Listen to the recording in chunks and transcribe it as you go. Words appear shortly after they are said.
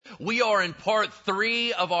We are in part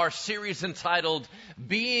 3 of our series entitled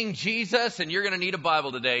Being Jesus, and you're going to need a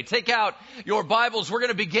Bible today. Take out your Bibles. We're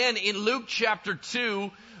going to begin in Luke chapter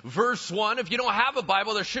 2, verse 1. If you don't have a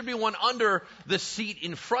Bible, there should be one under the seat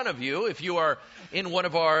in front of you if you are in one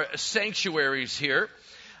of our sanctuaries here.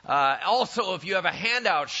 Also, if you have a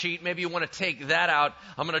handout sheet, maybe you want to take that out.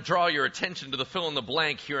 I'm going to draw your attention to the fill in the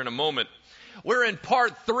blank here in a moment. We're in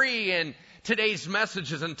part 3, and today's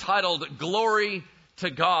message is entitled Glory to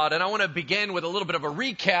God. And I want to begin with a little bit of a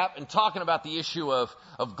recap and talking about the issue of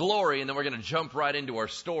glory, and then we're going to jump right into our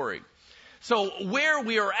story. So where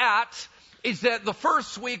we are at is that the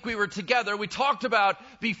first week we were together, we talked about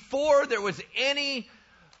before there was any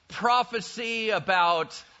prophecy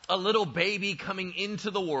about a little baby coming into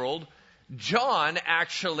the world, John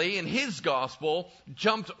actually in his gospel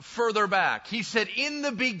jumped further back. He said, in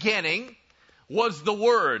the beginning was the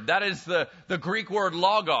Word. That is the Greek word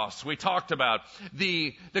logos we talked about.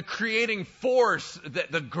 The creating force that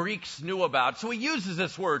the Greeks knew about. So he uses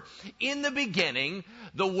this word. In the beginning,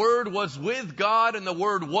 the Word was with God and the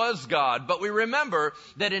Word was God. But we remember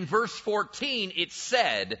that in verse 14 it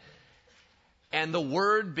said, and the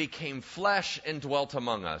Word became flesh and dwelt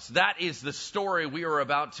among us. That is the story we are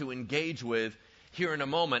about to engage with here in a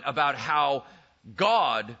moment about how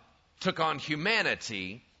God took on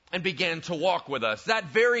humanity and began to walk with us. That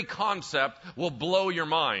very concept will blow your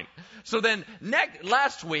mind. So then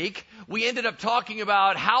last week, we ended up talking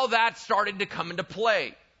about how that started to come into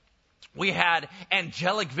play. We had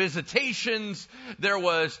angelic visitations, there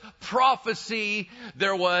was prophecy,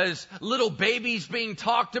 there was little babies being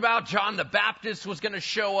talked about. John the Baptist was going to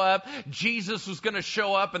show up, Jesus was going to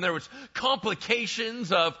show up, and there was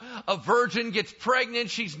complications of a virgin gets pregnant,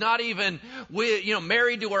 she's not even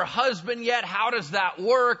married to her husband yet. How does that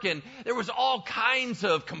work? And there was all kinds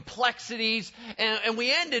of complexities, and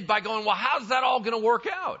we ended by going, well, how's that all going to work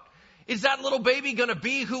out? Is that little baby going to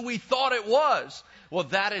be who we thought it was? Well,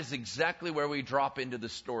 that is exactly where we drop into the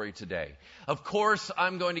story today. Of course,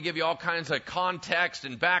 I'm going to give you all kinds of context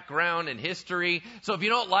and background and history. So if you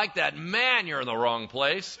don't like that, man, you're in the wrong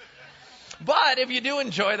place. But if you do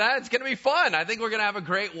enjoy that, it's going to be fun. I think we're going to have a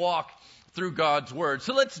great walk through God's Word.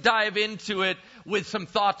 So let's dive into it with some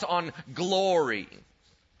thoughts on glory.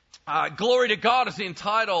 Glory to God is the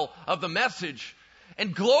title of the message.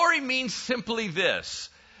 And glory means simply this: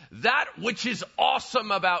 that which is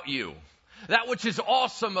awesome about you. That which is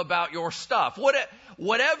awesome about your stuff.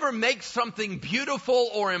 Whatever makes something beautiful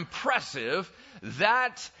or impressive,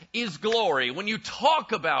 that is glory. When you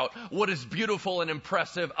talk about what is beautiful and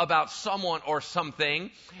impressive about someone or something,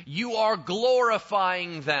 you are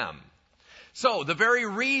glorifying them. So the very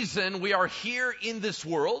reason we are here in this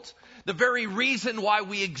world, the very reason why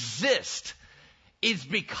we exist, is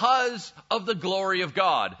because of the glory of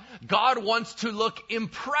God. God wants to look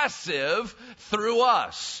impressive through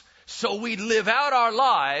us. So we live out our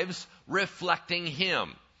lives reflecting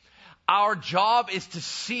Him. Our job is to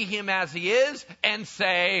see Him as He is and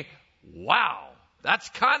say, wow, that's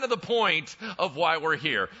kind of the point of why we're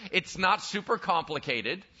here. It's not super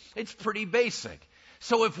complicated. It's pretty basic.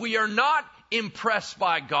 So if we are not impressed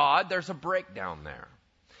by God, there's a breakdown there.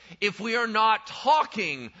 If we are not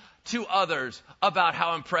talking to others about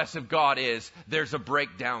how impressive God is, there's a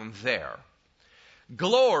breakdown there.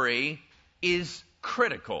 Glory is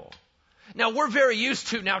critical. Now, we're very used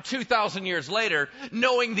to, now 2,000 years later,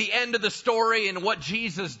 knowing the end of the story and what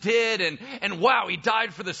Jesus did, and wow, He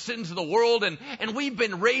died for the sins of the world, and we've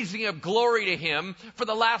been raising up glory to Him for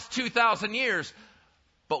the last 2,000 years.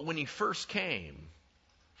 But when He first came,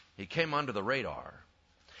 He came under the radar.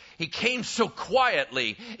 He came so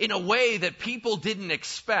quietly, in a way that people didn't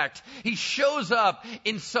expect. He shows up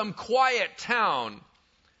in some quiet town,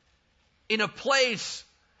 in a place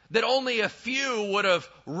that only a few would have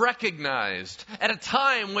recognized, at a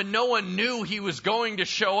time when no one knew He was going to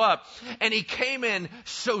show up. And He came in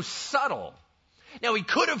so subtle. Now, He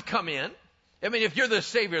could have come in. I mean, if you're the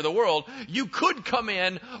Savior of the world, you could come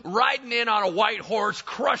in, riding in on a white horse,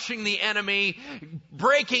 crushing the enemy,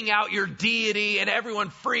 breaking out your deity, and everyone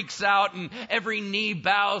freaks out, and every knee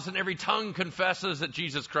bows, and every tongue confesses that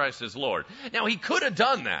Jesus Christ is Lord. Now, He could have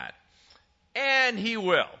done that, and He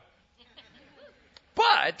will.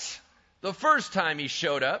 But the first time He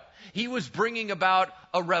showed up, He was bringing about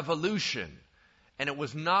a revolution. And it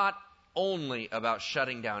was not only about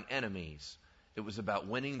shutting down enemies. It was about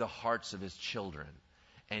winning the hearts of His children.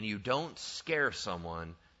 And you don't scare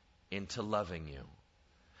someone into loving you.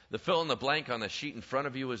 The fill in the blank on the sheet in front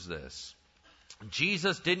of you is this: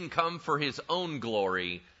 Jesus didn't come for His own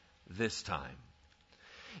glory this time.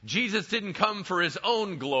 Jesus didn't come for his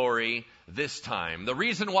own glory this time. The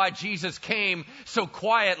reason why Jesus came so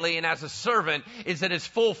quietly and as a servant is that his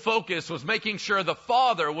full focus was making sure the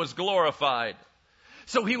Father was glorified.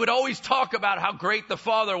 So he would always talk about how great the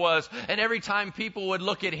Father was, and every time people would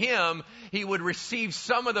look at him, he would receive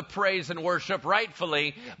some of the praise and worship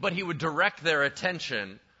rightfully, but he would direct their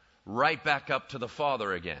attention right back up to the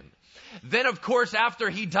Father again. Then, of course, after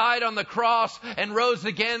he died on the cross and rose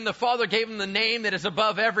again, the Father gave him the name that is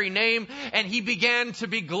above every name, and he began to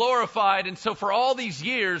be glorified. And so for all these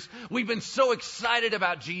years, we've been so excited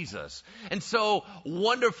about Jesus and so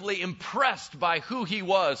wonderfully impressed by who he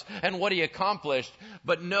was and what he accomplished.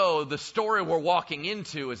 But no, the story we're walking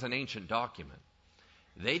into is an ancient document.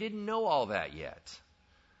 They didn't know all that yet.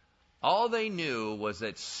 All they knew was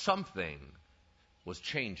that something was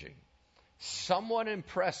changing. Someone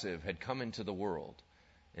impressive had come into the world,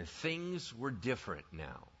 and things were different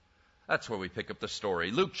now. That's where we pick up the story.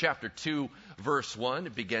 Luke chapter 2, verse 1,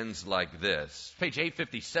 it begins like this. Page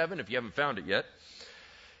 857, if you haven't found it yet.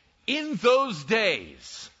 In those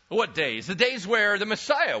days, what days? The days where the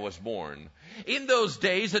Messiah was born. In those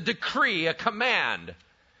days, a decree, a command,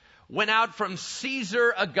 went out from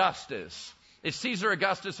Caesar Augustus. Is Caesar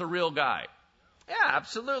Augustus a real guy? Yeah,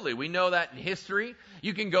 absolutely. We know that in history.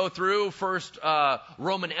 You can go through first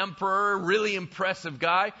Roman emperor, really impressive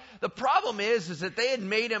guy. The problem is that they had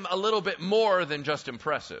made him a little bit more than just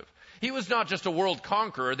impressive. He was not just a world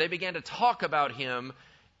conqueror. They began to talk about him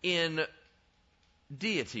in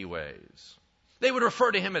deity ways. They would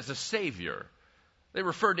refer to him as a savior. They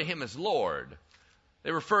referred to him as Lord.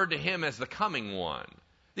 They referred to him as the coming one.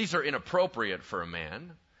 These are inappropriate for a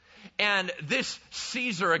man. And this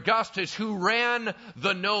Caesar Augustus, who ran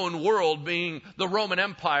the known world, being the Roman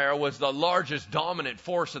Empire was the largest dominant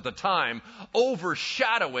force at the time,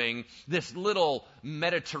 overshadowing this little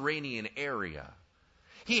Mediterranean area.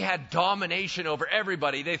 He had domination over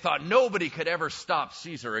everybody. They thought nobody could ever stop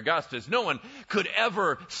Caesar Augustus. No one could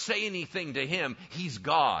ever say anything to him. He's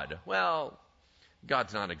God. Well,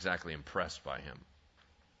 God's not exactly impressed by him.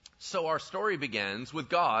 So our story begins with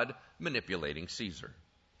God manipulating Caesar.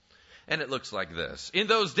 And it looks like this. In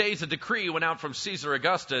those days, a decree went out from Caesar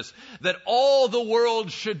Augustus that all the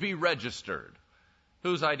world should be registered.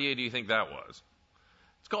 Whose idea do you think that was?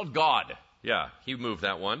 It's called God. Yeah, he moved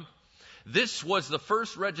that one. This was the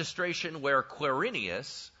first registration where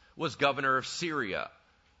Quirinius was governor of Syria.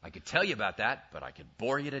 I could tell you about that, but I could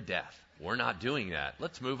bore you to death. We're not doing that.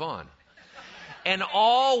 Let's move on. And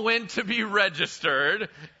all went to be registered,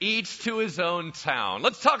 each to his own town.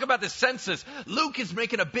 Let's talk about the census. Luke is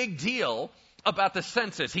making a big deal about the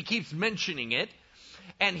census. He keeps mentioning it,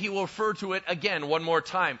 and he will refer to it again one more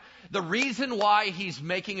time. The reason why he's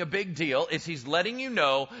making a big deal is he's letting you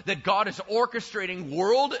know that God is orchestrating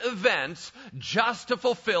world events just to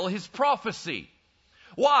fulfill his prophecy.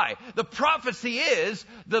 Why? The prophecy is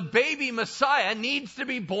the baby Messiah needs to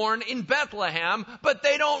be born in Bethlehem, but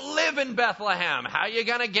they don't live in Bethlehem. How are you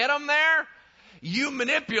going to get them there? You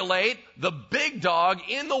manipulate the big dog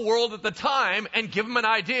in the world at the time and give them an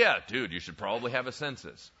idea. Dude, you should probably have a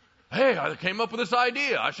census. Hey, I came up with this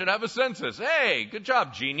idea. I should have a census. Hey, good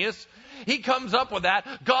job, genius. He comes up with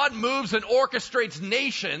that. God moves and orchestrates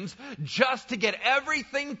nations just to get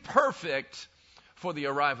everything perfect for the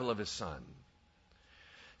arrival of his son.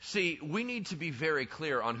 See, we need to be very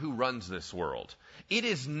clear on who runs this world. It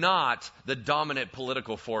is not the dominant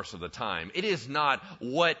political force of the time. It is not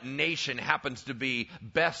what nation happens to be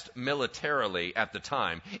best militarily at the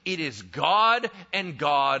time. It is God and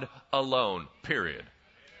God alone, period.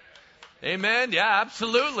 Amen? Yeah,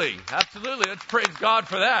 absolutely. Absolutely. Let's praise God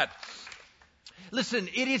for that. Listen,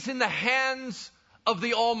 it is in the hands of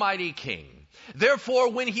the Almighty King.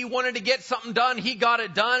 Therefore, when he wanted to get something done, he got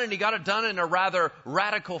it done, and he got it done in a rather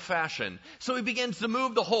radical fashion. So he begins to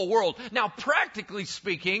move the whole world. Now, practically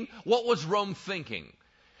speaking, what was Rome thinking?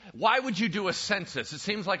 Why would you do a census? It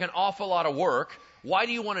seems like an awful lot of work. Why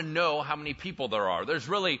do you want to know how many people there are? There's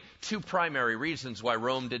really two primary reasons why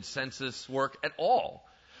Rome did census work at all.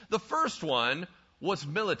 The first one was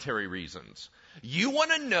military reasons. You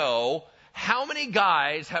want to know how many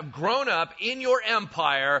guys have grown up in your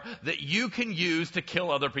empire that you can use to kill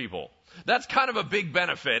other people? That's kind of a big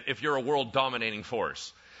benefit if you're a world dominating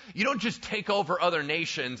force. You don't just take over other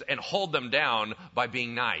nations and hold them down by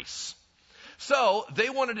being nice. So they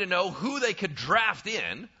wanted to know who they could draft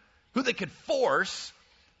in, who they could force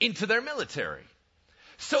into their military.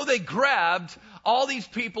 So they grabbed all these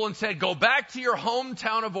people and said, go back to your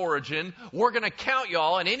hometown of origin. We're going to count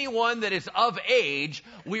y'all, and anyone that is of age,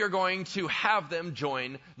 we are going to have them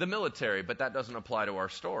join the military. But that doesn't apply to our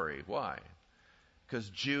story. Why? Because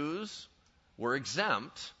Jews were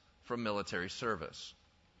exempt from military service.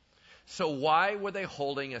 So why were they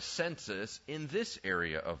holding a census in this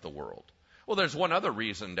area of the world? Well, there's one other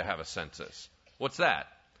reason to have a census. What's that?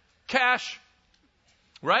 Cash,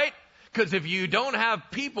 right? Because if you don't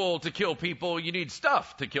have people to kill people, you need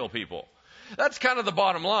stuff to kill people. That's kind of the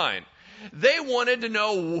bottom line. They wanted to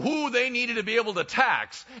know who they needed to be able to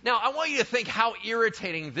tax. Now, I want you to think how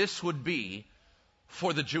irritating this would be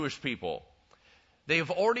for the Jewish people. They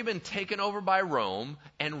have already been taken over by Rome,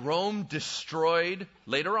 and Rome destroys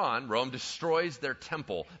their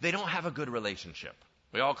temple. They don't have a good relationship.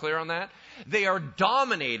 We all clear on that? They are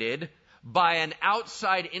dominated by an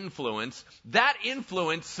outside influence. That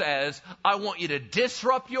influence says, I want you to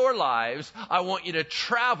disrupt your lives. I want you to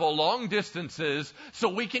travel long distances so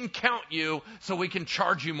we can count you, so we can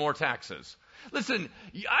charge you more taxes. Listen,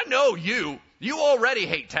 I know you already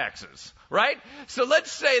hate taxes, right? So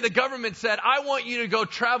let's say the government said, I want you to go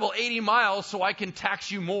travel 80 miles so I can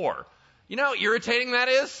tax you more. You know how irritating that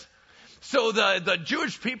is? So the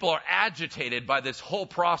Jewish people are agitated by this whole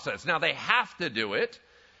process. Now they have to do it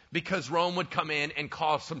because Rome would come in and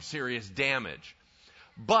cause some serious damage.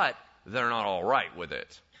 But they're not all right with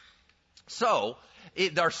it. So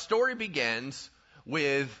our story begins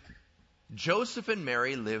with Joseph and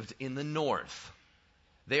Mary lived in the north.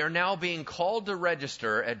 They are now being called to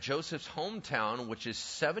register at Joseph's hometown, which is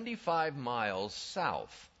 75 miles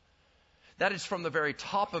south. That is from the very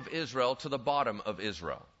top of Israel to the bottom of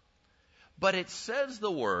Israel. But it says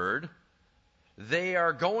the word, they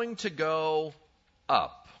are going to go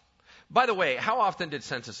up. By the way, how often did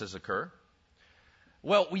censuses occur?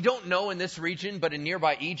 Well, we don't know in this region, but in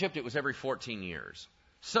nearby Egypt, it was every 14 years.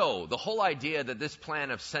 So the whole idea that this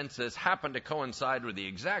plan of census happened to coincide with the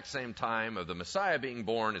exact same time of the Messiah being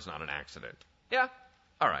born is not an accident. Yeah?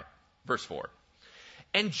 All right. Verse 4.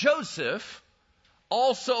 And Joseph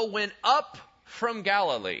also went up from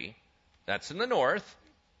Galilee. That's in the north.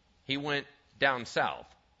 He went down south.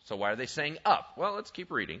 So why are they saying up? Well, let's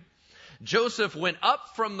keep reading. Joseph went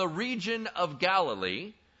up from the region of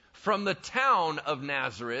Galilee, from the town of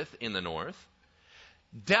Nazareth in the north,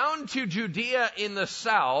 down to Judea in the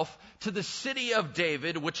south, to the city of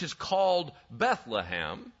David, which is called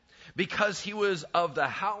Bethlehem, because he was of the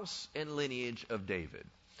house and lineage of David.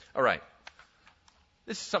 All right.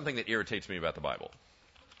 This is something that irritates me about the Bible.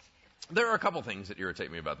 There are a couple things that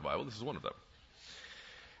irritate me about the Bible. This is one of them.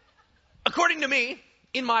 According to me,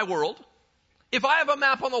 in my world, if I have a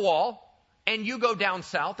map on the wall and you go down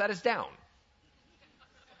south, that is down.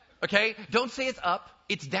 Okay? Don't say it's up,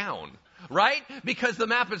 it's down. Right? Because the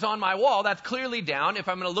map is on my wall, that's clearly down. If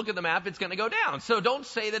I'm going to look at the map, it's going to go down. So don't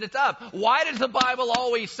say that it's up. Why does the Bible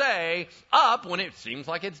always say up when it seems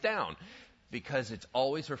like it's down? Because it's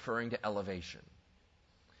always referring to elevation.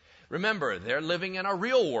 Remember, they're living in a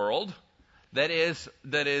real world that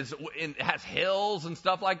has hills and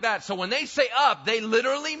stuff like that. So when they say up, they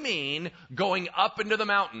literally mean going up into the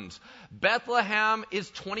mountains. Bethlehem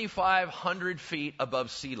is 2,500 feet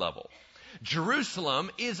above sea level. Jerusalem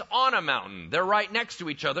is on a mountain. They're right next to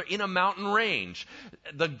each other in a mountain range.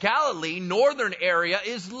 The Galilee northern area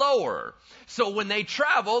is lower. So when they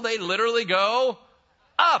travel, they literally go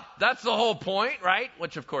up. That's the whole point, right?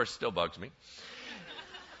 Which of course still bugs me.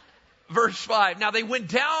 Verse 5, now they went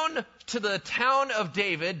down to the town of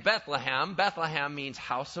David, Bethlehem. Bethlehem means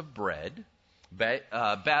house of bread.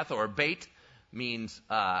 Beth or Beit means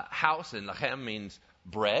house, and Lechem means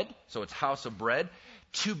bread. So it's house of bread.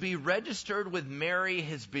 To be registered with Mary,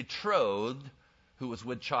 his betrothed, who was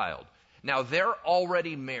with child. Now they're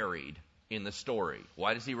already married in the story.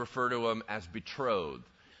 Why does he refer to them as betrothed?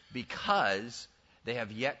 Because they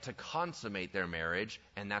have yet to consummate their marriage,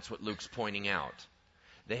 and that's what Luke's pointing out.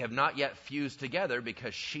 They have not yet fused together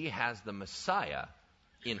because she has the Messiah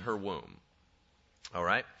in her womb. All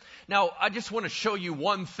right? Now, I just want to show you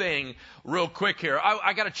one thing real quick here.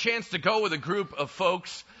 I got a chance to go with a group of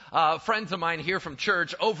folks, friends of mine here from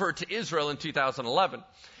church, over to Israel in 2011.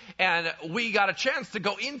 And we got a chance to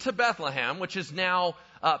go into Bethlehem, which is now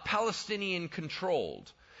Palestinian controlled.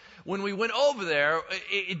 When we went over there,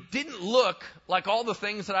 it didn't look like all the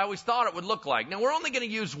things that I always thought it would look like. Now, we're only going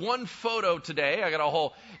to use one photo today. I got a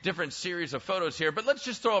whole different series of photos here, but let's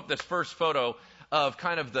just throw up this first photo of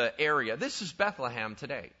kind of the area. This is Bethlehem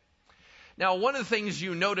today. Now, one of the things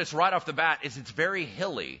you notice right off the bat is it's very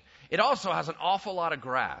hilly. It also has an awful lot of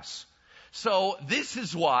grass. So this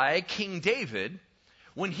is why King David,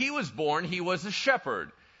 when he was born, he was a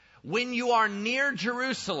shepherd. When you are near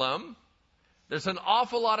Jerusalem, there's an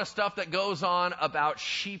awful lot of stuff that goes on about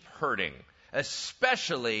sheep herding,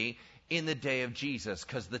 especially in the day of Jesus,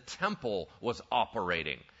 because the temple was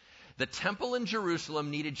operating. The temple in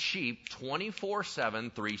Jerusalem needed sheep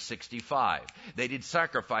 24/7, 365. They did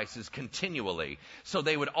sacrifices continually. So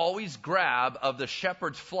they would always grab of the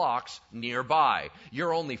shepherd's flocks nearby.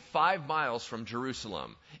 You're only 5 miles from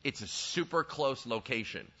Jerusalem. It's a super close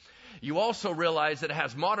location. You also realize that it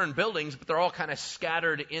has modern buildings, but they're all kind of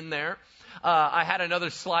scattered in there. I had another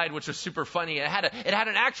slide which was super funny. It had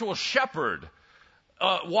an actual shepherd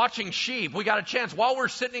watching sheep. We got a chance while we're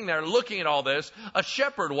sitting there looking at all this, a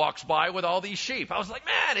shepherd walks by with all these sheep. I was like,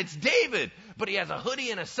 man, it's David, but he has a hoodie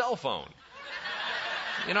and a cell phone.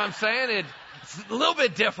 You know what I'm saying? It's a little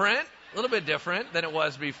bit different than it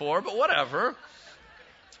was before, but whatever.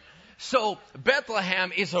 So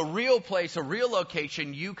Bethlehem is a real place, a real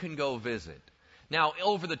location you can go visit. Now,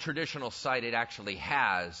 over the traditional site, it actually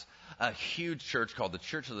has a huge church called the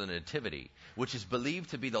Church of the Nativity, which is believed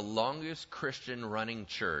to be the longest Christian running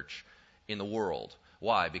church in the world.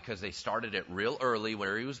 Why? Because they started it real early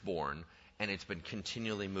where he was born, and it's been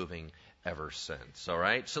continually moving ever since. All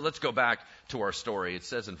right? So let's go back to our story. It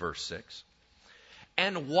says in verse 6,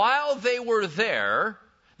 "And while they were there,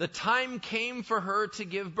 the time came for her to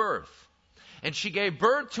give birth. And she gave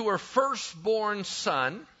birth to her firstborn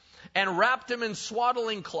son, and wrapped him in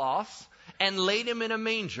swaddling cloths, and laid him in a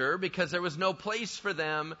manger, because there was no place for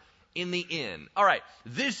them in the inn." All right,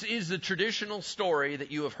 this is the traditional story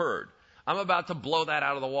that you have heard. I'm about to blow that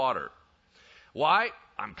out of the water. Why?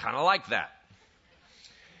 I'm kind of like that.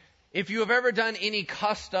 If you have ever done any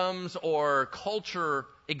customs or culture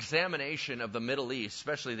examination of the Middle East,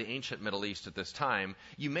 especially the ancient Middle East at this time,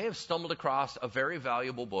 you may have stumbled across a very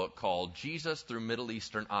valuable book called Jesus Through Middle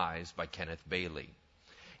Eastern Eyes by Kenneth Bailey.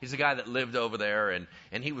 He's a guy that lived over there,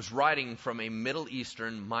 and he was writing from a Middle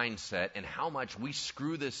Eastern mindset and how much we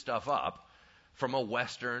screw this stuff up from a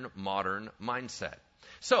Western modern mindset.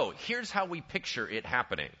 So here's how we picture it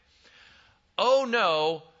happening. Oh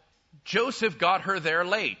no, Joseph got her there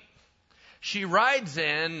late. She rides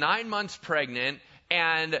in 9 months pregnant,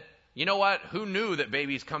 and you know what? Who knew that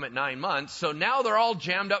babies come at 9 months? So now they're all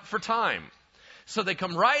jammed up for time. So they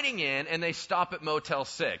come riding in, and they stop at Motel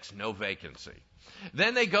 6. No vacancy.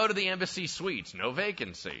 Then they go to the Embassy Suites. No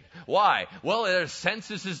vacancy. Why? Well, their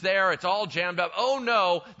census is there. It's all jammed up. Oh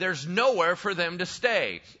no, there's nowhere for them to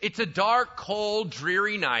stay. It's a dark, cold,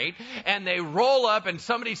 dreary night, and they roll up, and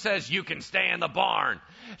somebody says, "You can stay in the barn."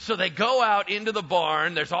 So they go out into the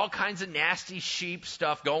barn. There's all kinds of nasty sheep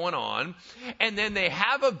stuff going on. And then they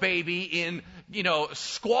have a baby in,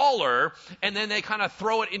 squalor, and then they kind of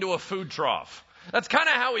throw it into a food trough. That's kind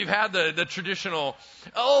of how we've had the traditional,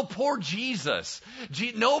 oh, poor Jesus.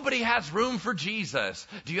 Nobody has room for Jesus.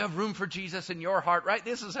 Do you have room for Jesus in your heart? Right?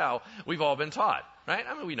 This is how we've all been taught. Right?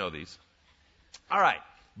 I mean, we know these. All right.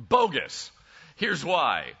 Bogus. Here's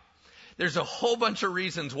why. There's a whole bunch of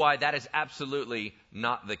reasons why that is absolutely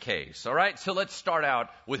not the case. All right? So let's start out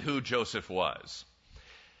with who Joseph was.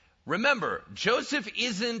 Remember, Joseph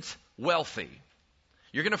isn't wealthy.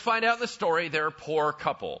 You're going to find out in the story they're a poor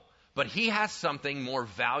couple. But he has something more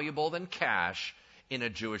valuable than cash in a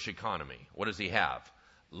Jewish economy. What does he have?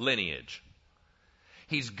 Lineage.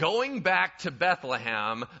 He's going back to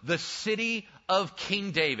Bethlehem, the city of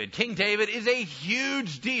King David. King David is a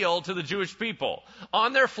huge deal to the Jewish people.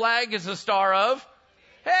 On their flag is the star of,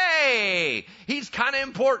 hey, he's kind of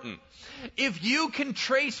important. If you can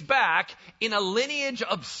trace back in a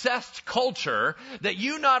lineage-obsessed culture that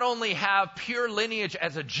you not only have pure lineage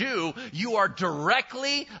as a Jew, you are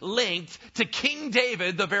directly linked to King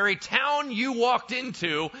David, the very town you walked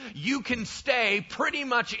into, you can stay pretty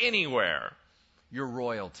much anywhere. You're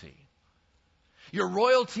royalty. You're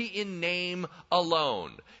royalty in name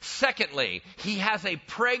alone. Secondly, he has a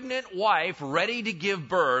pregnant wife ready to give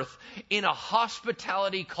birth in a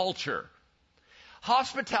hospitality culture.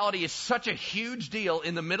 Hospitality is such a huge deal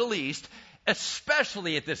in the Middle East,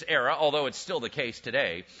 especially at this era, although it's still the case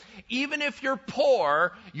today. Even if you're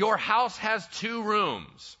poor, your house has 2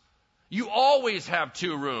 rooms. You always have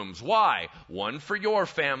 2 rooms. Why? One for your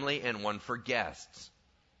family and one for guests.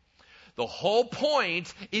 The whole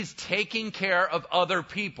point is taking care of other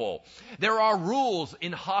people. There are rules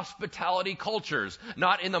in hospitality cultures,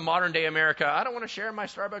 not in the modern day America. I don't want to share my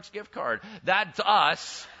Starbucks gift card. That's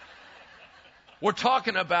us. We're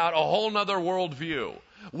talking about a whole nother worldview,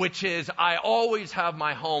 which is I always have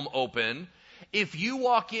my home open. If you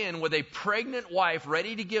walk in with a pregnant wife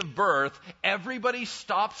ready to give birth, everybody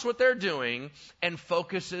stops what they're doing and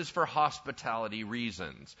focuses for hospitality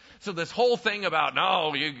reasons. So this whole thing about,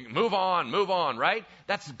 no, you move on, right?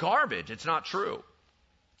 That's garbage. It's not true.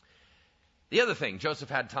 The other thing, Joseph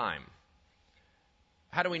had time.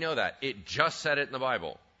 How do we know that? It just said it in the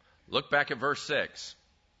Bible. Look back at verse 6.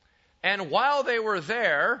 And while they were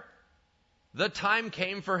there, the time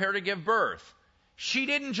came for her to give birth. She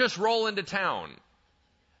didn't just roll into town.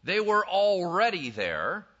 They were already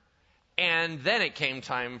there, and then it came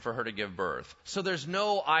time for her to give birth. So there's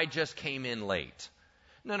no, I just came in late.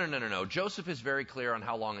 No. Joseph is very clear on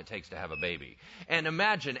how long it takes to have a baby. And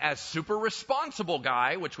imagine, as super responsible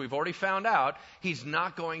guy, which we've already found out, he's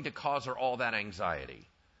not going to cause her all that anxiety.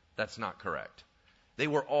 That's not correct. They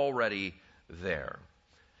were already there.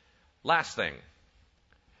 Last thing.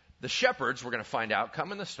 The shepherds, we're going to find out,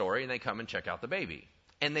 come in the story, and they come and check out the baby.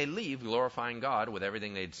 And they leave glorifying God with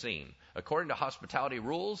everything they'd seen. According to hospitality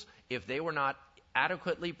rules, if they were not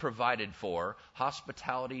adequately provided for,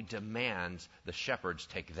 hospitality demands the shepherds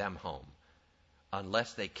take them home,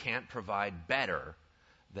 unless they can't provide better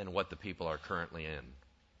than what the people are currently in.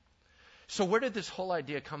 So where did this whole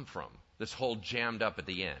idea come from? This whole jammed up at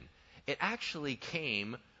the end. It actually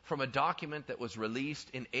came from a document that was released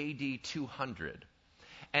in AD 200.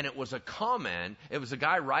 And it was a comment, it was a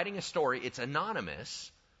guy writing a story, it's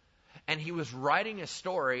anonymous, and he was writing a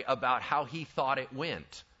story about how he thought it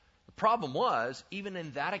went. The problem was, even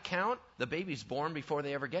in that account, the baby's born before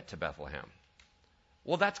they ever get to Bethlehem.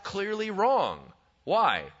 Well, that's clearly wrong.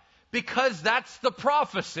 Why? Because that's the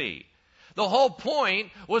prophecy. The whole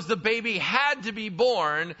point was the baby had to be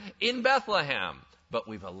born in Bethlehem. But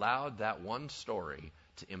we've allowed that one story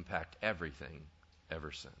to impact everything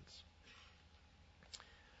ever since.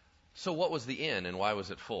 So what was the inn and why was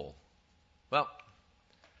it full? Well,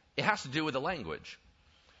 it has to do with the language.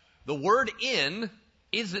 The word inn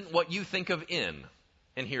isn't what you think of inn,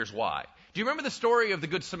 and here's why. Do you remember the story of the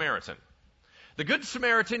Good Samaritan? The Good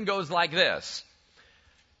Samaritan goes like this.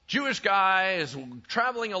 Jewish guy is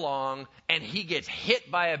traveling along, and he gets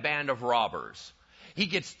hit by a band of robbers. He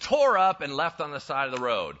gets tore up and left on the side of the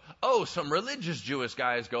road. Oh, some religious Jewish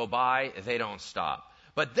guys go by, they don't stop.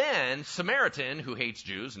 But then, Samaritan, who hates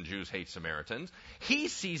Jews, and Jews hate Samaritans, he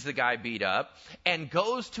sees the guy beat up and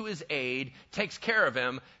goes to his aid, takes care of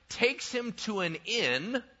him, takes him to an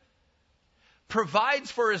inn,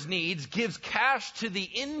 provides for his needs, gives cash to the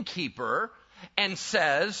innkeeper, and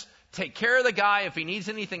says, take care of the guy. If he needs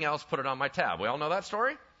anything else, put it on my tab. We all know that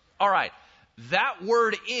story? All right. That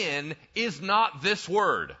word inn is not this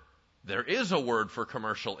word. There is a word for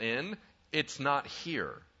commercial inn. It's not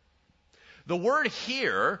here. The word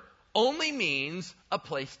here only means a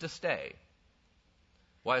place to stay.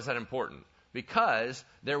 Why is that important? Because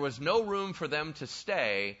there was no room for them to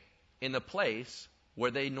stay in the place where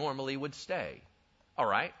they normally would stay. All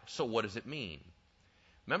right, so what does it mean?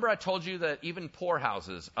 Remember I told you that even poor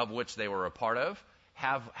houses, of which they were a part of,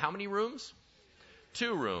 have how many rooms?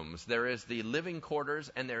 2 rooms. There is the living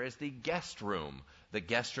quarters and there is the guest room. The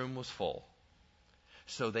guest room was full.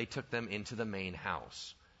 So they took them into the main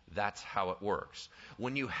house. That's how it works.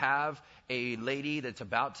 When you have a lady that's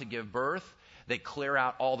about to give birth, they clear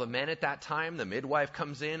out all the men at that time. The midwife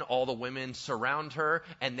comes in, all the women surround her,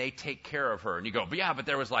 and they take care of her. And you go, but yeah, but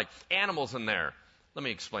there was like animals in there. Let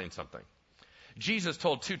me explain something. Jesus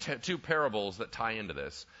told two parables that tie into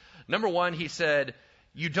this. Number one, he said,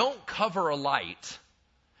 you don't cover a light.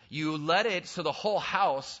 You let it so the whole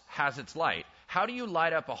house has its light. How do you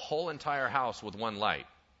light up a whole entire house with one light?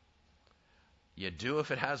 You do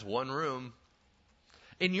if it has one room.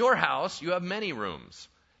 In your house, you have many rooms.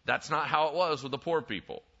 That's not how it was with the poor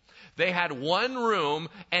people. They had one room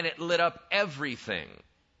and it lit up everything.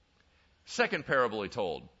 Second parable he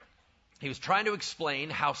told. He was trying to explain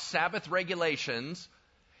how Sabbath regulations,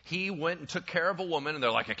 he went and took care of a woman and they're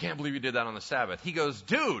like, I can't believe you did that on the Sabbath. He goes,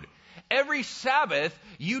 dude, every Sabbath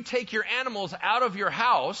you take your animals out of your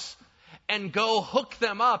house and go hook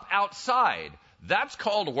them up outside. That's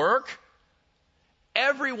called work.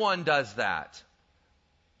 Everyone does that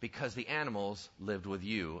because the animals lived with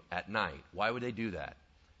you at night. Why would they do that?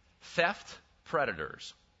 Theft,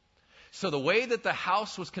 predators. So the way that the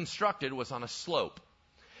house was constructed was on a slope.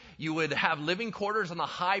 You would have living quarters on the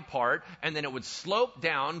high part, and then it would slope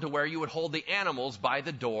down to where you would hold the animals by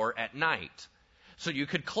the door at night. So you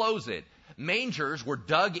could close it. Mangers were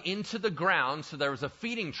dug into the ground, so there was a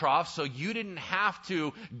feeding trough, so you didn't have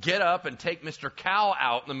to get up and take Mr. Cow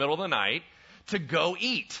out in the middle of the night to go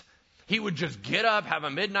eat. He would just get up, have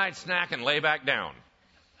a midnight snack, and lay back down.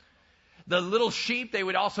 The little sheep, they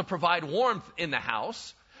would also provide warmth in the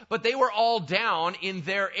house, but they were all down in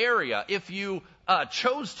their area. If you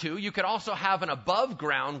chose to, you could also have an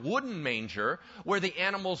above-ground wooden manger where the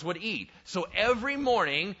animals would eat. So every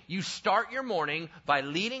morning, you start your morning by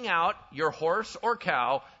leading out your horse or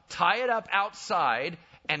cow, tie it up outside,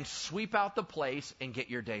 and sweep out the place and get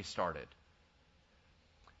your day started.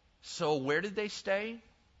 So where did they stay?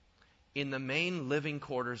 In the main living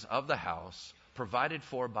quarters of the house, provided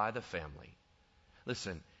for by the family.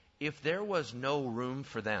 Listen, if there was no room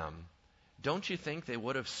for them, don't you think they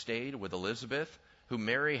would have stayed with Elizabeth, who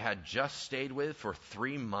Mary had just stayed with for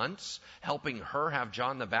 3 months, helping her have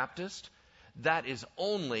John the Baptist? That is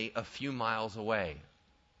only a few miles away.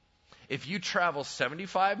 If you travel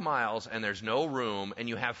 75 miles and there's no room and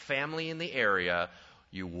you have family in the area,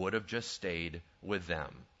 you would have just stayed with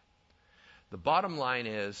them. The bottom line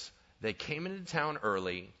is they came into town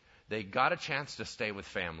early. They got a chance to stay with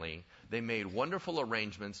family. They made wonderful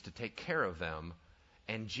arrangements to take care of them.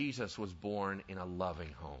 And Jesus was born in a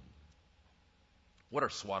loving home. What are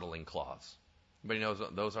swaddling cloths? Anybody knows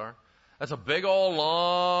what those are? That's a big old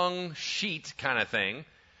long sheet kind of thing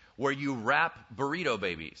where you wrap burrito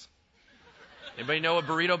babies. Anybody know what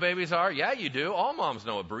burrito babies are? Yeah, you do. All moms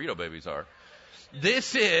know what burrito babies are.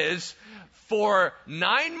 This is, for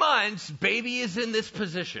 9 months, baby is in this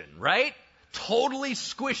position, right? Totally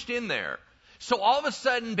squished in there. So all of a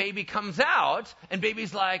sudden, baby comes out, and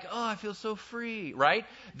baby's like, oh, I feel so free, right?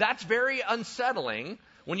 That's very unsettling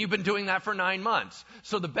when you've been doing that for 9 months.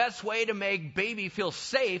 So the best way to make baby feel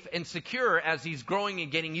safe and secure as he's growing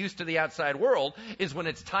and getting used to the outside world is when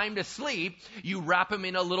it's time to sleep, you wrap him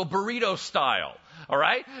in a little burrito style. All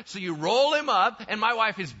right? So you roll him up, and my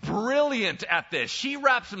wife is brilliant at this. She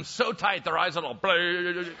wraps him so tight, their eyes are all,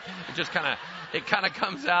 it just kind of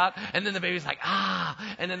comes out, and then the baby's like,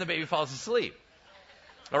 and then the baby falls asleep.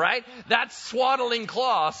 All right? That's swaddling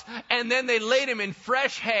cloths. And then they laid him in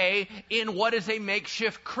fresh hay in what is a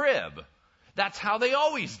makeshift crib. That's how they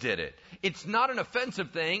always did it. It's not an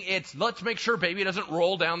offensive thing. It's let's make sure baby doesn't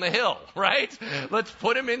roll down the hill, right? Let's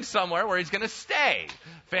put him in somewhere where he's going to stay.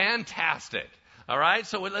 Fantastic. All right?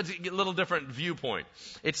 So let's get a little different viewpoint.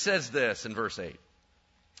 It says this in verse 8.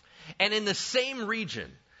 And in the same region,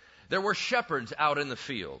 there were shepherds out in the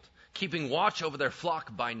field, keeping watch over their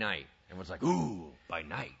flock by night. Everyone's like, ooh, by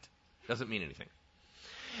night. Doesn't mean anything.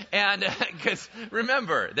 And because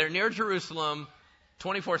remember, they're near Jerusalem,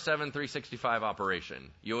 24/7, 365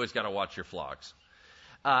 operation. You always got to watch your flocks.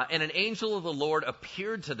 And an angel of the Lord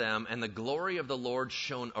appeared to them, and the glory of the Lord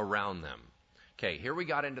shone around them. Okay, here we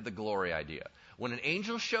got into the glory idea. When an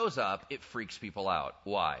angel shows up, it freaks people out.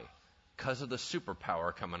 Why? Because of the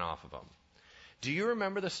superpower coming off of them. Do you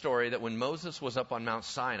remember the story that when Moses was up on Mount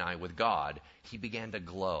Sinai with God, he began to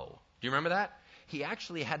glow? Do you remember that? He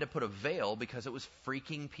actually had to put a veil because it was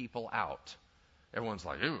freaking people out. Everyone's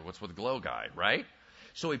like, ooh, what's with the glow guy, right?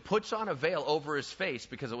 So he puts on a veil over his face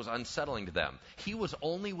because it was unsettling to them. He was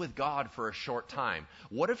only with God for a short time.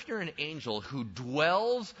 What if you're an angel who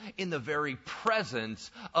dwells in the very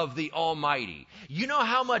presence of the Almighty? You know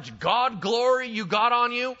how much God glory you got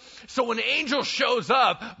on you? So when an angel shows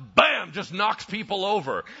up, bam, just knocks people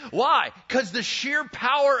over. Why? Because the sheer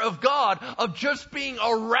power of God, of just being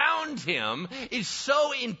around him, is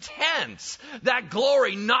so intense that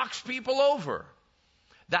glory knocks people over.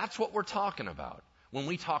 That's what we're talking about when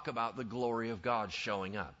we talk about the glory of God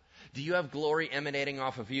showing up. Do you have glory emanating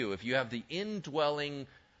off of you? If you have the indwelling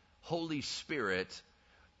Holy Spirit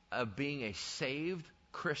of being a saved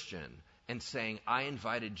Christian and saying, I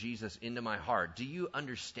invited Jesus into my heart, do you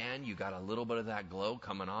understand you got a little bit of that glow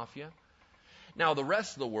coming off you? Now, the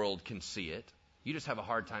rest of the world can see it. You just have a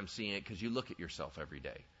hard time seeing it because you look at yourself every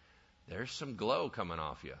day. There's some glow coming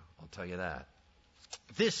off you, I'll tell you that.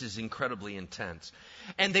 This is incredibly intense.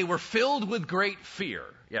 And they were filled with great fear.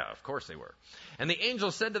 Yeah, of course they were. And the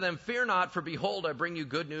angel said to them, fear not, for behold, I bring you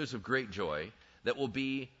good news of great joy that will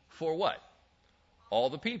be for what? All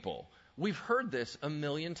the people. We've heard this a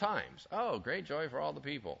million times. Oh, great joy for all the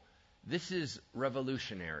people. This is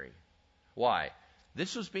revolutionary. Why?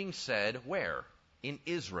 This was being said where? In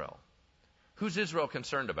Israel. Who's Israel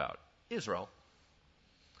concerned about? Israel.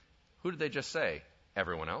 Who did they just say?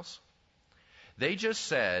 Everyone else. They just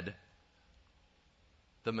said,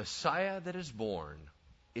 the Messiah that is born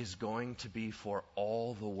is going to be for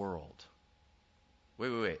all the world.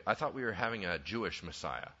 Wait. I thought we were having a Jewish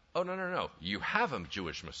Messiah. Oh, no. You have a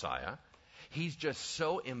Jewish Messiah. He's just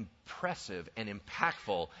so impressive and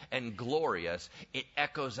impactful and glorious, it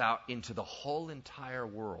echoes out into the whole entire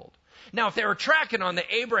world. Now, if they were tracking on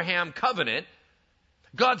the Abraham covenant,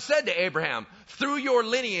 God said to Abraham, through your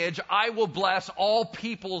lineage, I will bless all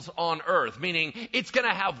peoples on earth, meaning it's going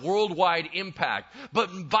to have worldwide impact. But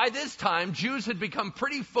by this time, Jews had become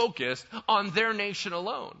pretty focused on their nation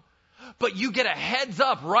alone. But you get a heads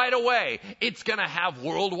up right away, it's going to have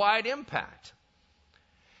worldwide impact.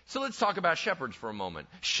 So let's talk about shepherds for a moment.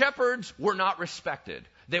 Shepherds were not respected.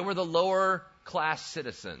 They were the lower class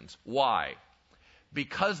citizens. Why?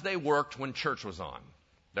 Because they worked when church was on.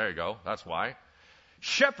 There you go. That's why.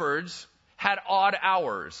 Shepherds had odd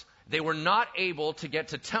hours. They were not able to get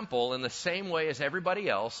to temple in the same way as everybody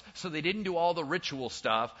else, so they didn't do all the ritual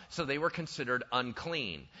stuff, so they were considered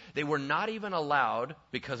unclean. They were not even allowed,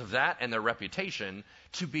 because of that and their reputation,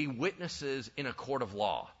 to be witnesses in a court of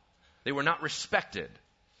law. They were not respected.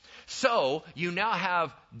 So you now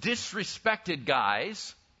have disrespected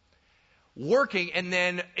guys working, and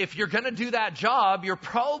then if you're going to do that job, you're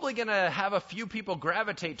probably going to have a few people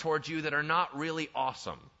gravitate towards you that are not really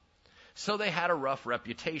awesome. So they had a rough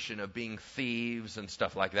reputation of being thieves and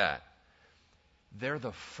stuff like that. They're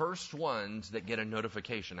the first ones that get a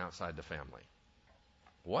notification outside the family.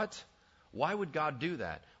 What? Why would God do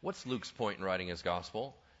that? What's Luke's point in writing his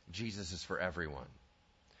gospel? Jesus is for everyone.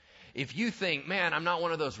 If you think, man, I'm not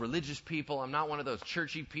one of those religious people, I'm not one of those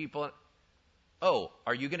churchy people. Oh,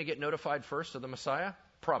 are you going to get notified first of the Messiah?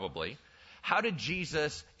 Probably. How did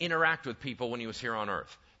Jesus interact with people when he was here on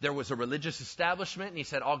earth? There was a religious establishment, and he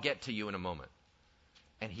said, I'll get to you in a moment.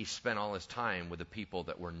 And he spent all his time with the people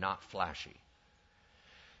that were not flashy.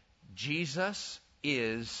 Jesus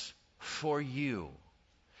is for you.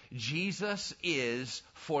 Jesus is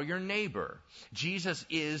for your neighbor. Jesus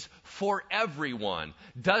is for everyone.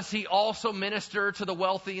 Does he also minister to the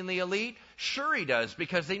wealthy and the elite? Sure he does,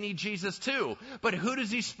 because they need Jesus too. But who does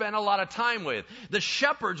he spend a lot of time with? The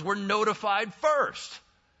shepherds were notified first.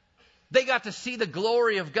 They got to see the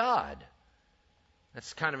glory of God.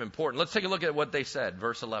 That's kind of important. Let's take a look at what they said.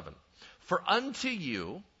 Verse 11. For unto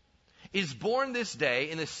you is born this day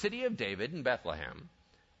in the city of David in Bethlehem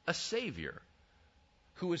a Savior,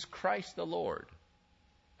 who is Christ the Lord.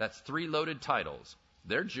 That's 3 loaded titles.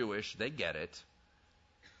 They're Jewish. They get it.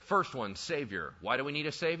 First one, Savior. Why do we need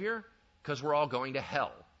a Savior? Because we're all going to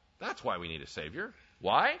hell. That's why we need a Savior.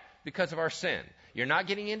 Why? Because of our sin. You're not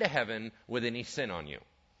getting into heaven with any sin on you.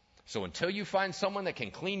 So until you find someone that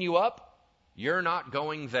can clean you up, you're not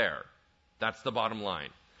going there. That's the bottom line.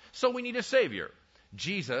 So we need a Savior.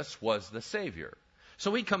 Jesus was the Savior.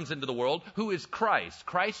 So he comes into the world. Who is Christ?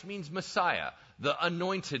 Christ means Messiah, the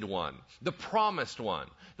anointed one, the promised one,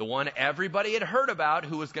 the one everybody had heard about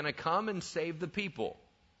who was going to come and save the people.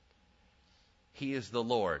 He is the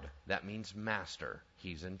Lord. That means master.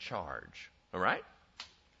 He's in charge. All right?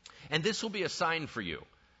 And this will be a sign for you.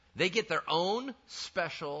 They get their own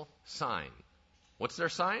special sign. What's their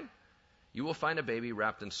sign? You will find a baby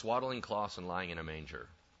wrapped in swaddling cloths and lying in a manger.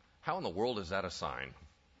 How in the world is that a sign?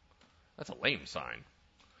 That's a lame sign.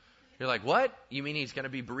 You're like, what? You mean he's going to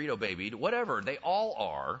be burrito babied? Whatever. They all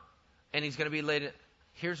are. And he's going to be laid in.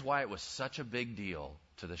 Here's why it was such a big deal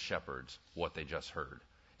to the shepherds, what they just heard.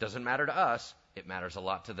 Doesn't matter to us. It matters a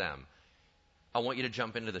lot to them. I want you to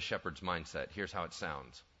jump into the shepherd's mindset. Here's how it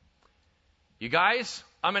sounds. You guys,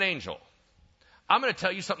 I'm an angel. I'm going to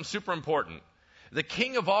tell you something super important. The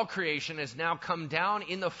King of all creation has now come down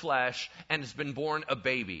in the flesh and has been born a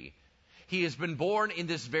baby. He has been born in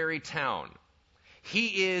this very town.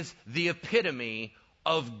 He is the epitome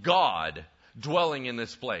of God dwelling in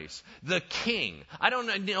this place. The King. I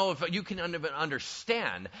don't know if you can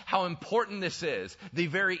understand how important this is. The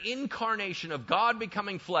very incarnation of God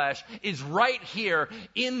becoming flesh is right here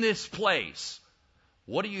in this place.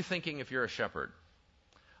 What are you thinking if you're a shepherd?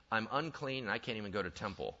 I'm unclean and I can't even go to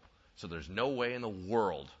temple. So there's no way in the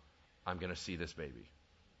world I'm going to see this baby.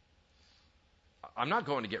 I'm not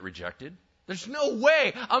going to get rejected. There's no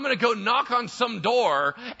way I'm going to go knock on some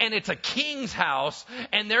door and it's a king's house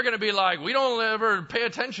and they're going to be like, we don't ever pay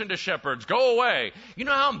attention to shepherds. Go away. You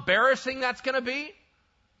know how embarrassing that's going to be?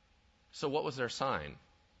 So what was their sign?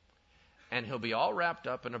 And he'll be all wrapped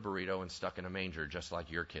up in a burrito and stuck in a manger just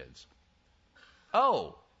like your kids.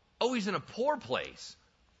 Oh, he's in a poor place.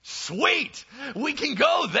 Sweet! We can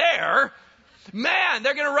go there. Man,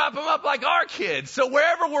 they're going to wrap him up like our kids. So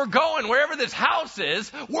wherever we're going, wherever this house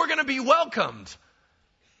is, we're going to be welcomed.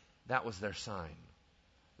 That was their sign.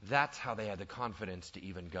 That's how they had the confidence to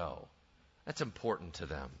even go. That's important to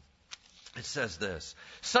them. It says this.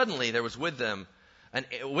 Suddenly there was with them,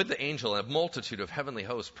 with the angel, a multitude of heavenly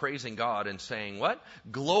hosts praising God and saying, what?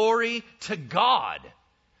 Glory to God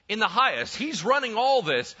in the highest. He's running all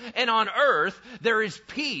this. And on earth there is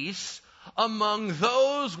peace among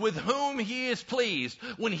those with whom he is pleased.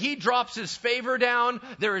 When he drops his favor down,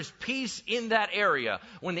 there is peace in that area.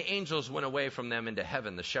 When the angels went away from them into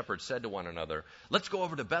heaven, the shepherds said to one another, let's go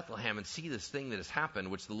over to Bethlehem and see this thing that has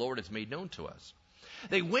happened, which the Lord has made known to us.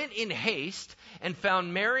 They went in haste and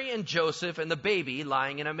found Mary and Joseph and the baby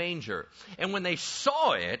lying in a manger. And when they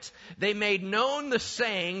saw it, they made known the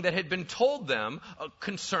saying that had been told them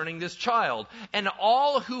concerning this child. And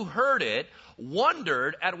all who heard it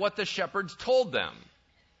wondered at what the shepherds told them.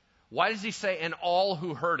 Why does he say, and all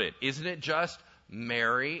who heard it? Isn't it just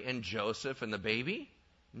Mary and Joseph and the baby?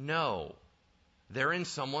 No, they're in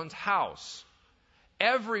someone's house.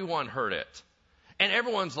 Everyone heard it. And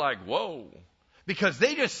everyone's like, whoa. Because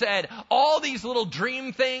they just said all these little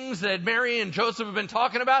dream things that Mary and Joseph have been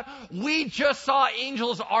talking about, we just saw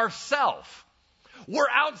angels ourselves. We're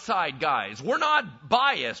outside guys. We're not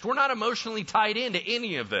biased. We're not emotionally tied into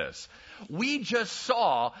any of this. We just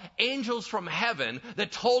saw angels from heaven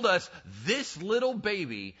that told us this little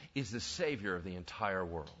baby is the Savior of the entire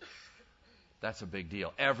world. That's a big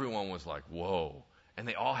deal. Everyone was like, whoa. And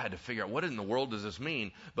they all had to figure out, what in the world does this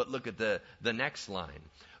mean? But look at the next line.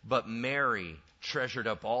 But Mary treasured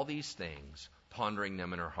up all these things, pondering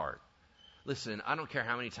them in her heart. Listen, I don't care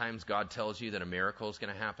how many times God tells you that a miracle is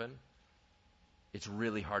going to happen. It's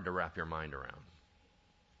really hard to wrap your mind around.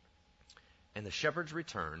 And the shepherds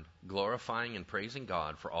returned, glorifying and praising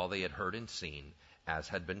God for all they had heard and seen, as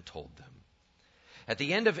had been told them. At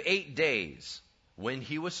the end of 8 days, when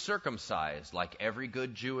he was circumcised, like every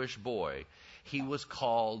good Jewish boy, he was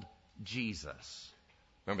called Jesus.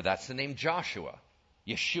 Remember, that's the name Joshua,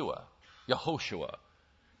 Yeshua, Yehoshua.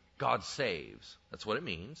 God saves. That's what it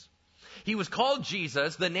means. He was called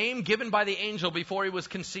Jesus, the name given by the angel before he was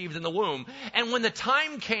conceived in the womb. And when the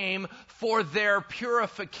time came for their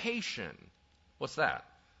purification, what's that?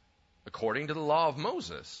 According to the law of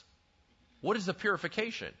Moses. What is the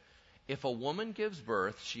purification? If a woman gives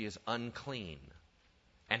birth, she is unclean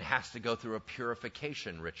and has to go through a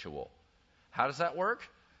purification ritual. How does that work?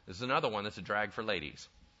 This is another one that's a drag for ladies.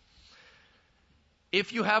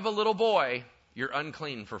 If you have a little boy, you're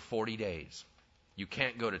unclean for 40 days. You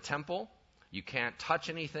can't go to temple. You can't touch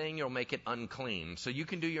anything. You'll make it unclean. So you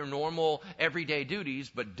can do your normal everyday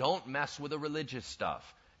duties, but don't mess with the religious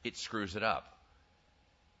stuff. It screws it up.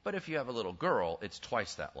 But if you have a little girl, it's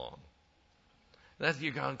twice that long.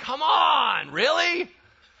 You're going, come on, really?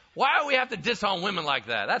 Why do we have to disown women like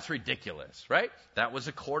that? That's ridiculous, right? That was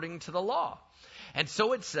according to the law. And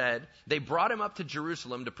so it said, they brought him up to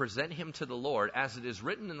Jerusalem to present him to the Lord. As it is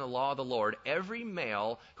written in the law of the Lord, every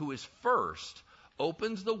male who is first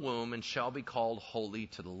opens the womb and shall be called holy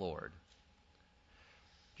to the Lord.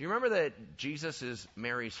 Do you remember that Jesus is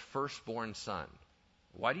Mary's firstborn son?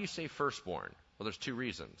 Why do you say firstborn? Well, there's 2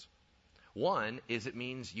 reasons. One is it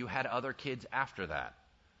means you had other kids after that.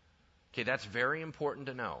 Okay, that's very important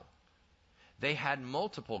to know. They had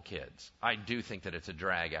multiple kids. I do think that it's a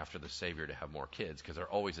drag after the Savior to have more kids because they're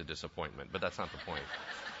always a disappointment, but that's not the point.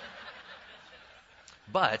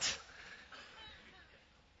 But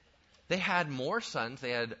they had more sons.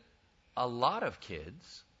 They had a lot of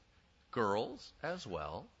kids, girls as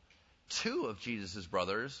well. 2 of Jesus'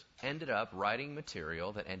 brothers ended up writing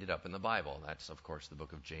material that ended up in the Bible. That's, of course, the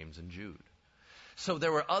book of James and Jude. So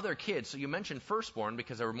there were other kids. So you mentioned firstborn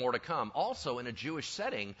because there were more to come. Also, in a Jewish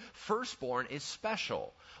setting, firstborn is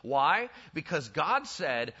special. Why? Because God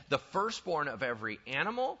said the firstborn of every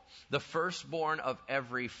animal, the firstborn of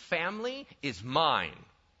every family is mine.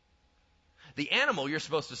 The animal you're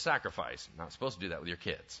supposed to sacrifice. You're not supposed to do that with your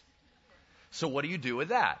kids. So what do you do with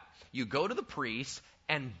that? You go to the priest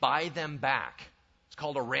and buy them back. It's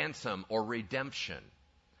called a ransom or redemption.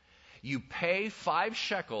 You pay 5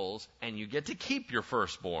 shekels and you get to keep your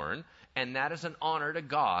firstborn, and that is an honor to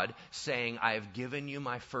God, saying, I have given you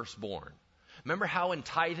my firstborn. Remember how in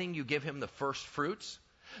tithing you give him the first fruits?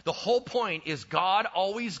 The whole point is God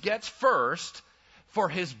always gets first for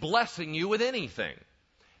his blessing you with anything.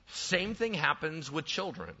 Same thing happens with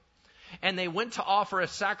children. And they went to offer a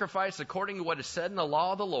sacrifice according to what is said in the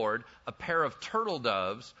law of the Lord, a pair of turtle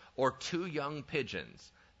doves or 2 young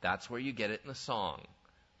pigeons. That's where you get it in the song.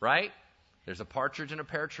 Right? There's a partridge in a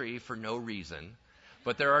pear tree for no reason,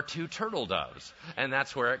 but there are 2 turtle doves, and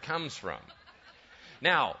that's where it comes from.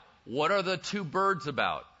 Now, what are the 2 birds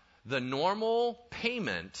about? The normal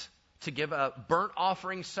payment to give a burnt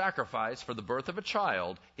offering sacrifice for the birth of a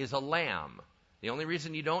child is a lamb. The only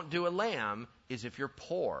reason you don't do a lamb is if you're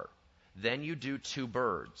poor. Then you do 2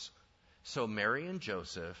 birds. So Mary and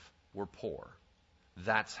Joseph were poor.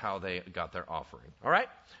 That's how they got their offering. All right?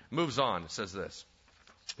 Moves on. It says this.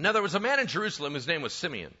 Now there was a man in Jerusalem whose name was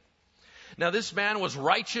Simeon. Now this man was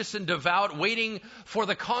righteous and devout, waiting for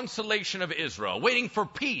the consolation of Israel, waiting for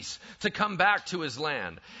peace to come back to his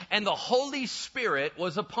land. And the Holy Spirit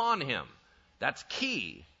was upon him. That's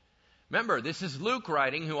key. Remember, this is Luke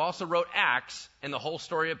writing, who also wrote Acts and the whole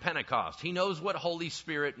story of Pentecost. He knows what Holy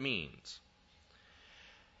Spirit means.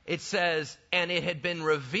 It says, and it had been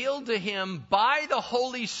revealed to him by the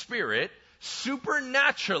Holy Spirit,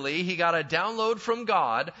 supernaturally, he got a download from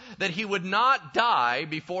God that he would not die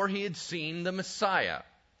before he had seen the Messiah.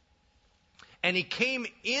 And he came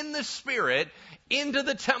in the Spirit into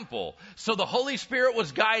the temple. So the Holy Spirit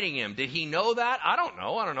was guiding him. Did he know that? I don't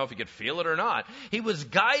know. I don't know if he could feel it or not. He was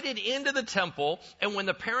guided into the temple, and when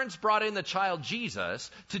the parents brought in the child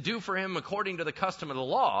Jesus to do for him according to the custom of the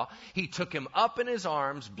law, he took him up in his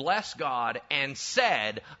arms, blessed God, and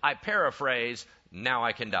said, I paraphrase, now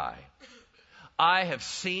I can die. I have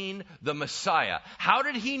seen the Messiah. How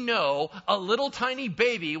did he know a little tiny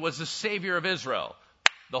baby was the Savior of Israel?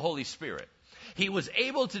 The Holy Spirit. He was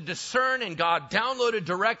able to discern, and God downloaded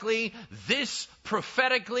directly, this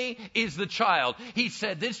prophetically is the child. He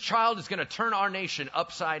said, this child is going to turn our nation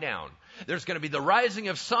upside down. There's going to be the rising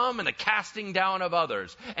of some and the casting down of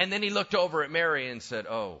others. And then he looked over at Mary and said,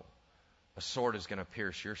 oh, a sword is going to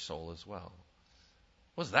pierce your soul as well.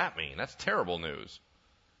 What does that mean? That's terrible news.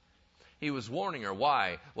 He was warning her.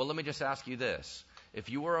 Why? Well, let me just ask you this. If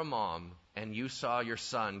you were a mom and you saw your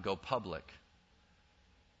son go public,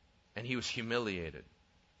 and he was humiliated,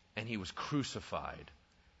 and he was crucified,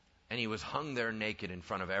 and he was hung there naked in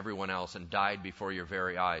front of everyone else and died before your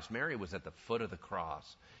very eyes. Mary was at the foot of the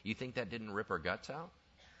cross. You think that didn't rip her guts out?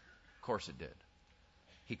 Of course it did.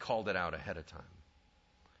 He called it out ahead of time.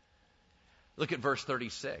 Look at verse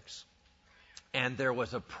 36. And there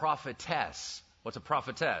was a prophetess. What's a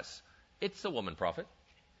prophetess? It's the woman prophet.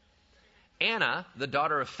 Anna, the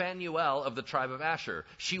daughter of Phanuel of the tribe of Asher.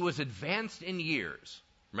 She was advanced in years.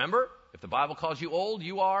 Remember, if the Bible calls you old,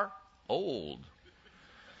 you are old.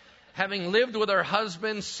 Having lived with her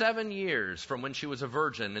husband 7 years from when she was a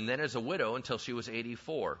virgin, and then as a widow until she was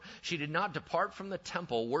 84. She did not depart from the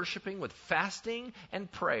temple, worshiping with fasting and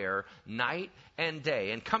prayer night and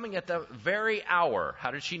day. And coming at the very hour.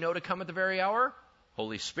 How did she know to come at the very hour?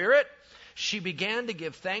 Holy Spirit. She began to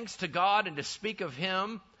give thanks to God and to speak of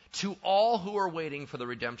him to all who are waiting for the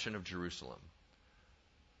redemption of Jerusalem.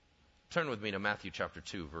 Turn with me to Matthew chapter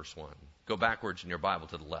 2, verse 1. Go backwards in your Bible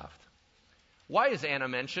to the left. Why is Anna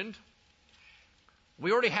mentioned?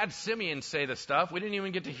 We already had Simeon say the stuff. We didn't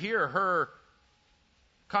even get to hear her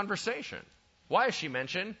conversation. Why is she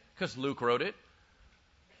mentioned? Because Luke wrote it.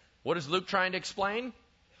 What is Luke trying to explain?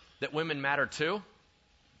 That women matter too?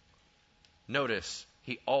 Notice,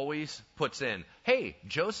 he always puts in, hey,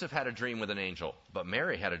 Joseph had a dream with an angel, but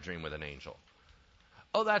Mary had a dream with an angel.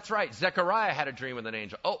 Oh, that's right. Zechariah had a dream with an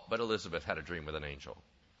angel. Oh, but Elizabeth had a dream with an angel.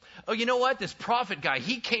 Oh, you know what? This prophet guy,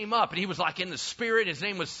 he came up and he was like in the Spirit. His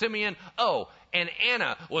name was Simeon. Oh, and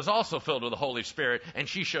Anna was also filled with the Holy Spirit, and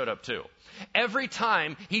she showed up too. Every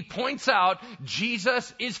time he points out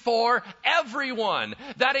Jesus is for everyone.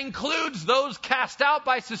 That includes those cast out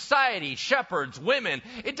by society, shepherds, women.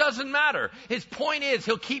 It doesn't matter. His point is,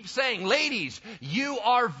 he'll keep saying, ladies, you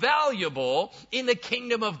are valuable in the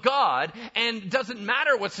kingdom of God, and it doesn't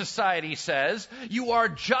matter what society says. You are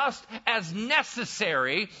just as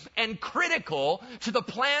necessary and critical to the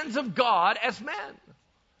plans of God as men.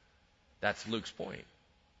 That's Luke's point.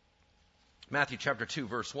 Matthew chapter 2,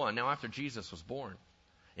 verse 1. Now after Jesus was born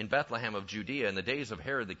in Bethlehem of Judea in the days of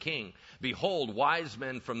Herod the king, behold, wise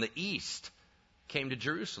men from the east came to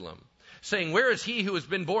Jerusalem, saying, where is he who has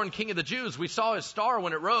been born King of the Jews? We saw his star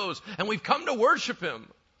when it rose, and we've come to worship him.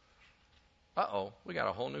 Uh-oh, we got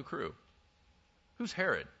a whole new crew. Who's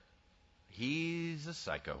Herod? He's a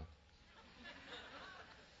psycho.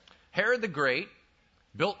 Herod the Great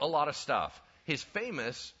built a lot of stuff. His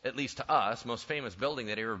famous, at least to us, most famous building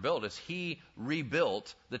that he ever built is he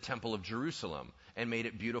rebuilt the Temple of Jerusalem and made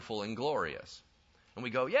it beautiful and glorious. And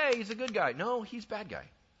we go, yay, he's a good guy. No, he's a bad guy.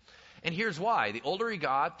 And here's why. The older he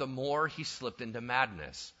got, the more he slipped into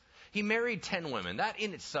madness. He married 10 women. That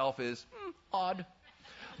in itself is odd.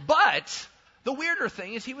 But the weirder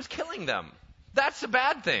thing is he was killing them. That's the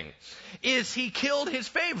bad thing. Is he killed his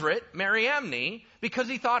favorite, Mariamne, because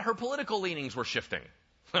he thought her political leanings were shifting.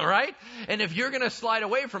 All right? And if you're going to slide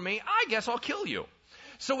away from me, I guess I'll kill you.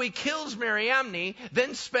 So he kills Mariamne,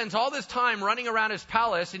 then spends all this time running around his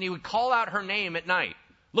palace, and he would call out her name at night,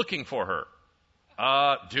 looking for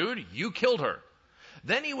her. Dude, you killed her.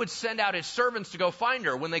 Then he would send out his servants to go find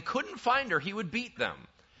her. When they couldn't find her, he would beat them.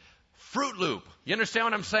 Fruit Loop. You understand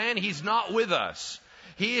what I'm saying? He's not with us.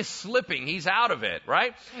 He is slipping. He's out of it,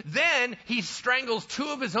 right? Then he strangles 2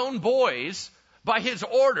 of his own boys by his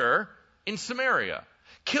order in Samaria.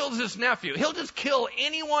 Kills his nephew. He'll just kill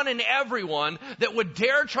anyone and everyone that would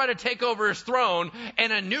dare try to take over his throne,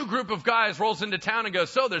 and a new group of guys rolls into town and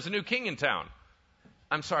goes, so there's a new king in town.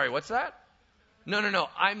 I'm sorry, what's that? No,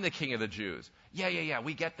 I'm the king of the Jews. Yeah,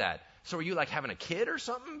 we get that. So are you like having a kid or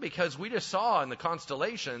something? Because we just saw in the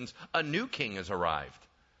constellations a new king has arrived.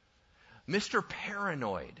 Mr.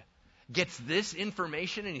 Paranoid gets this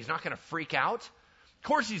information and he's not going to freak out? Of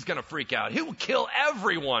course he's going to freak out. He will kill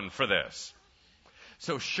everyone for this.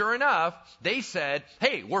 So sure enough, they said,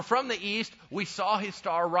 hey, we're from the east. We saw his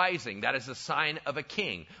star rising. That is a sign of a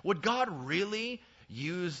king. Would God really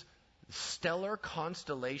use stellar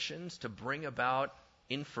constellations to bring about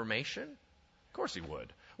information? Of course he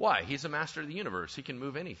would. Why? He's a master of the universe. He can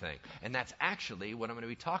move anything. And that's actually what I'm going to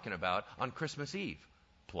be talking about on Christmas Eve.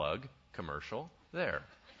 Plug, commercial, there.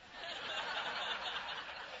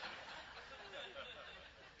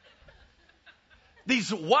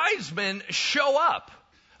 These wise men show up.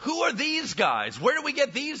 Who are these guys? Where do we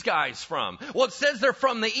get these guys from? Well, it says they're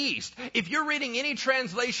from the east. If you're reading any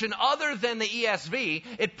translation other than the ESV,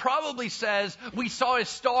 it probably says, we saw a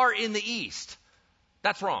star in the east.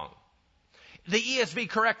 That's wrong. The ESV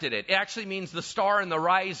corrected it. It actually means the star in the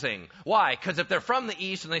rising. Why? Because if they're from the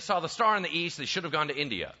east and they saw the star in the east, they should have gone to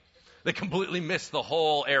India. They completely missed the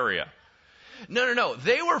whole area. No.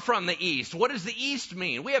 They were from the east. What does the east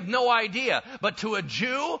mean? We have no idea. But to a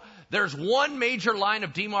Jew, there's one major line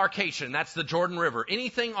of demarcation. That's the Jordan River.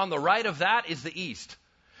 Anything on the right of that is the east.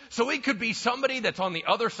 So it could be somebody that's on the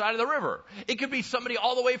other side of the river. It could be somebody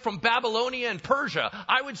all the way from Babylonia and Persia.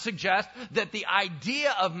 I would suggest that the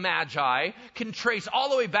idea of magi can trace all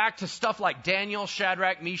the way back to stuff like Daniel,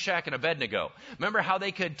 Shadrach, Meshach, and Abednego. Remember how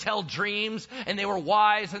they could tell dreams, and they were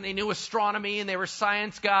wise, and they knew astronomy, and they were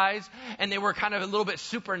science guys, and they were kind of a little bit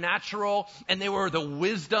supernatural, and they were the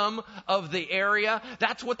wisdom of the area?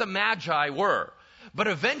 That's what the magi were. But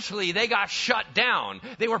eventually they got shut down.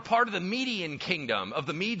 They were part of the Median kingdom of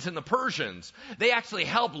the Medes and the Persians. They actually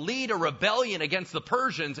helped lead a rebellion against the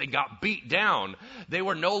Persians and got beat down. They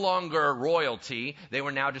were no longer royalty. They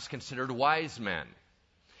were now just considered wise men.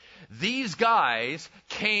 These guys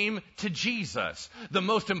came to Jesus. The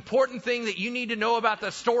most important thing that you need to know about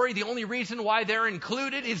the story, the only reason why they're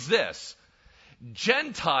included is this.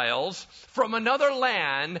 Gentiles from another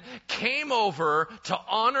land came over to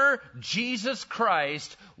honor Jesus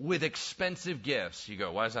Christ with expensive gifts. You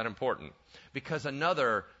go, why is that important? Because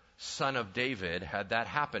another son of David had that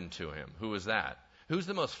happen to him. Who was that? Who's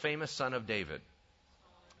the most famous son of David?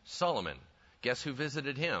 Solomon. Guess who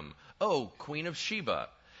visited him? Oh, Queen of Sheba.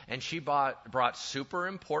 And she brought super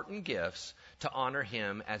important gifts to honor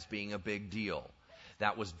him as being a big deal.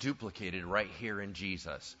 That was duplicated right here in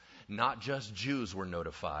Jesus. Not just Jews were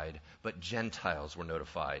notified, but Gentiles were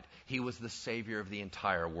notified. He was the Savior of the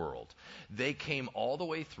entire world. They came all the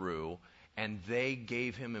way through, and they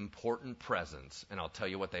gave him important presents. And I'll tell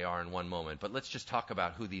you what they are in one moment. But let's just talk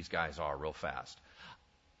about who these guys are real fast.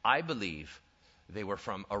 I believe they were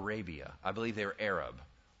from Arabia. I believe they were Arab.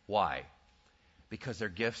 Why? Because their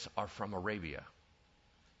gifts are from Arabia.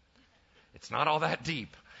 It's not all that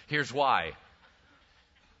deep. Here's why.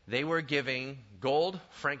 They were giving gold,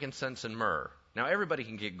 frankincense, and myrrh. Now, everybody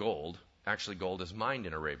can get gold. Actually, gold is mined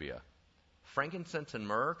in Arabia. Frankincense and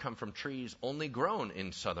myrrh come from trees only grown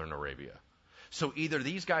in southern Arabia. So either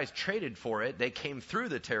these guys traded for it, they came through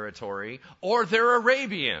the territory, or they're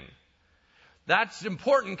Arabian. That's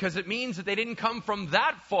important because it means that they didn't come from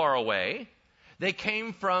that far away. They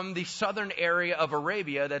came from the southern area of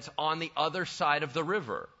Arabia that's on the other side of the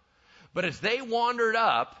river. But as they wandered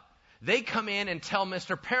up, they come in and tell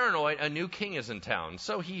Mr. Paranoid a new king is in town.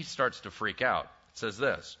 So he starts to freak out. It says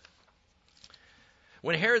this.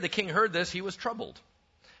 When Herod the king heard this, he was troubled,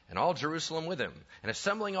 and all Jerusalem with him. And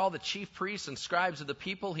assembling all the chief priests and scribes of the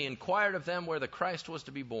people, he inquired of them where the Christ was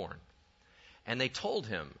to be born. And they told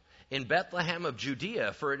him, in Bethlehem of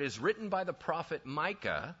Judea, for it is written by the prophet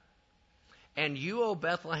Micah, and you, O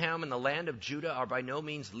Bethlehem, in the land of Judah, are by no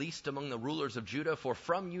means least among the rulers of Judah, for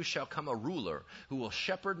from you shall come a ruler who will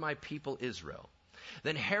shepherd my people Israel.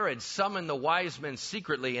 Then Herod summoned the wise men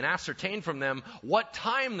secretly and ascertained from them what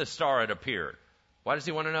time the star had appeared. Why does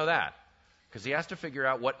he want to know that? Because he has to figure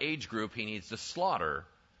out what age group he needs to slaughter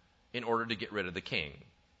in order to get rid of the king.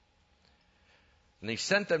 And he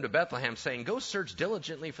sent them to Bethlehem, saying, go search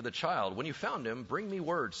diligently for the child. When you found him, bring me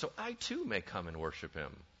word, so I too may come and worship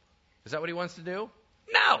him. Is that what he wants to do?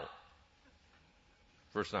 No!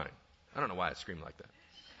 Verse 9. I don't know why I screamed like that.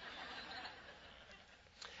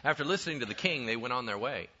 After listening to the king, they went on their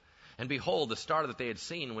way. And behold, the star that they had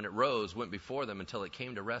seen when it rose went before them until it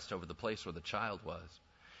came to rest over the place where the child was.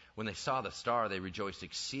 When they saw the star, they rejoiced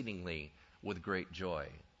exceedingly with great joy.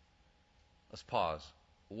 Let's pause.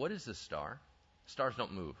 What is this star? Stars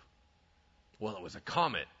don't move. Well, it was a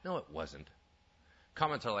comet. No, it wasn't.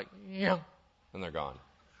 Comets are like, yeah, and they're gone.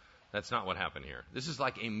 That's not what happened here. This is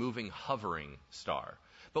like a moving, hovering star.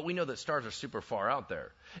 But we know that stars are super far out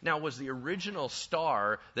there. Now, was the original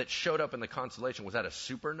star that showed up in the constellation, was that a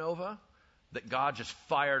supernova that God just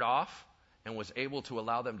fired off and was able to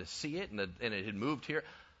allow them to see it and it had moved here?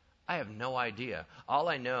 I have no idea. All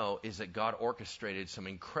I know is that God orchestrated some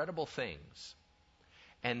incredible things.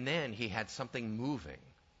 And then he had something moving.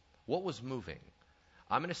 What was moving?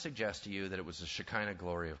 I'm going to suggest to you that it was the Shekinah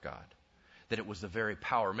glory of God. That it was the very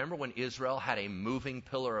power. Remember when Israel had a moving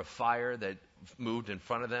pillar of fire that moved in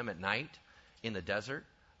front of them at night in the desert?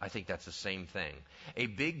 I think that's the same thing. A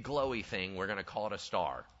big glowy thing, we're going to call it a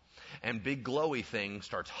star. And big glowy thing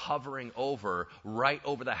starts hovering right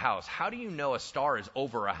over the house. How do you know a star is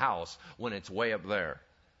over a house when it's way up there?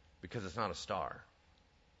 Because it's not a star.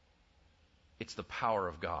 It's the power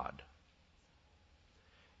of God.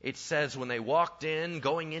 It says when they walked in,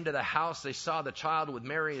 going into the house, they saw the child with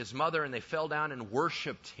Mary, his mother, and they fell down and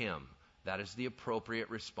worshiped him. That is the appropriate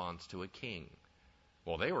response to a king.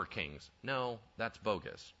 Well, they were kings. No, that's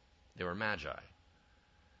bogus. They were magi.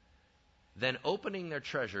 Then opening their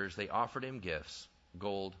treasures, they offered him gifts,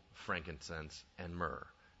 gold, frankincense, and myrrh.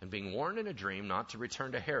 And being warned in a dream not to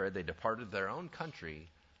return to Herod, they departed their own country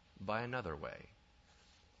by another way.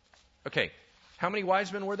 Okay, how many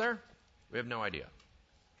wise men were there? We have no idea.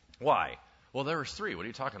 Why? Well, there was 3. What are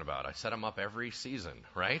you talking about? I set them up every season,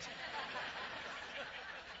 right?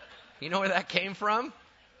 You know where that came from?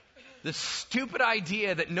 The stupid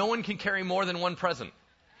idea that no one can carry more than one present.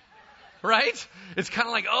 Right? It's kind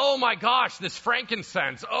of like, oh my gosh, this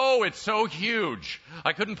frankincense. Oh, it's so huge.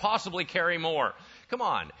 I couldn't possibly carry more. Come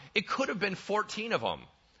on. It could have been 14 of them.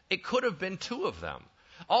 It could have been 2 of them.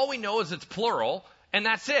 All we know is it's plural. And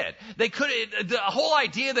that's it. The whole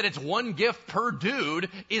idea that it's one gift per dude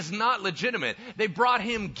is not legitimate. They brought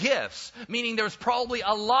him gifts, meaning there's probably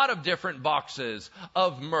a lot of different boxes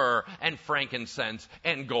of myrrh and frankincense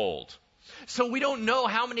and gold. So we don't know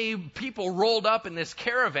how many people rolled up in this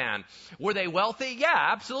caravan. Were they wealthy? Yeah,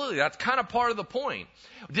 absolutely. That's kind of part of the point.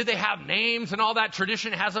 Did they have names and all that?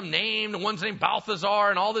 Tradition has them named. One's named Balthazar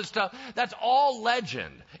and all this stuff. That's all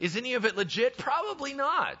legend. Is any of it legit? Probably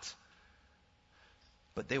not.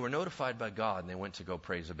 But they were notified by God and they went to go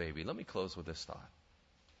praise a baby. Let me close with this thought.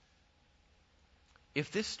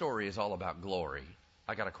 If this story is all about glory,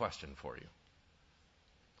 I got a question for you.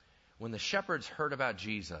 When the shepherds heard about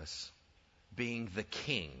Jesus being the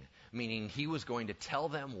king, meaning he was going to tell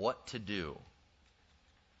them what to do,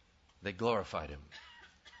 they glorified him.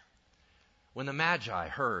 When the Magi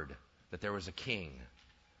heard that there was a king,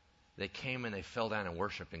 they came and they fell down and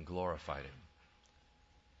worshiped and glorified him.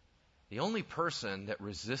 The only person that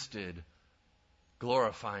resisted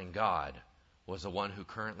glorifying God was the one who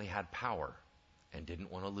currently had power and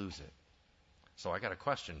didn't want to lose it. So I got a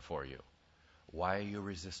question for you. Why are you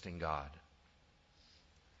resisting God?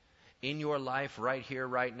 In your life right here,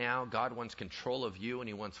 right now, God wants control of you and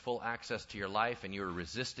he wants full access to your life, and you're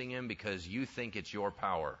resisting him because you think it's your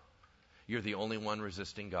power. You're the only one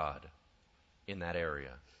resisting God in that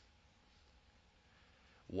area.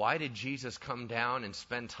 Why did Jesus come down and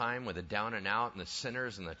spend time with the down and out and the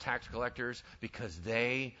sinners and the tax collectors? Because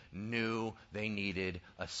they knew they needed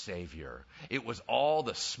a Savior. It was all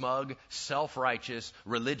the smug, self-righteous,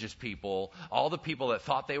 religious people, all the people that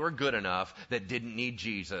thought they were good enough that didn't need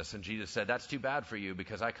Jesus. And Jesus said, that's too bad for you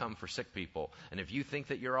because I come for sick people. And if you think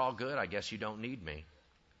that you're all good, I guess you don't need me.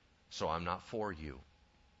 So I'm not for you.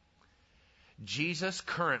 Jesus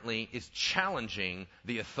currently is challenging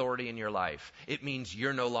the authority in your life. It means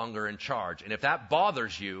you're no longer in charge. And if that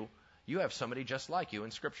bothers you, you have somebody just like you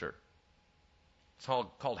in Scripture. It's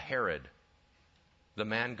called Herod, the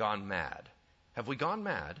man gone mad. Have we gone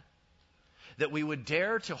mad? That we would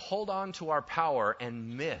dare to hold on to our power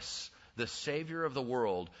and miss the Savior of the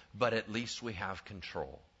world, but at least we have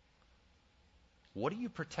control. What are you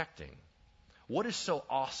protecting? What is so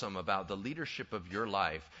awesome about the leadership of your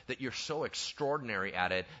life that you're so extraordinary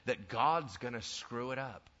at it that God's going to screw it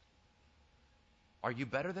up? Are you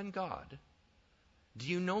better than God? Do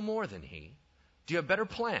you know more than He? Do you have better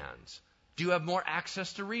plans? Do you have more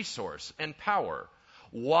access to resource and power?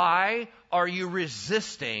 Why are you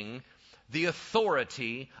resisting the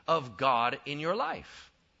authority of God in your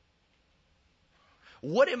life?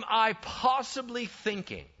 What am I possibly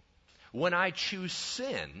thinking when I choose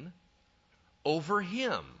sin over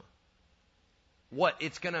Him? What,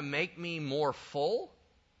 it's going to make me more full?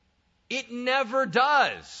 It never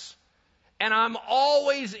does. And I'm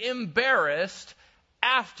always embarrassed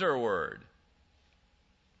afterward.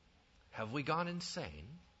 Have we gone insane?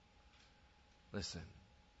 Listen,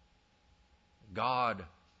 God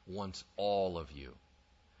wants all of you.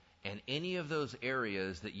 And any of those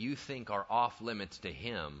areas that you think are off limits to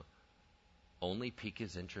Him only pique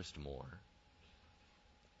His interest more.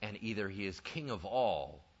 And either He is king of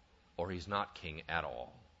all or He's not king at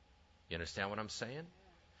all. You understand what I'm saying?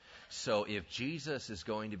 So if Jesus is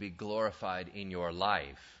going to be glorified in your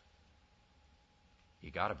life,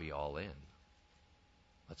 You got to be all in.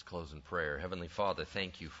 Let's close in prayer. Heavenly Father,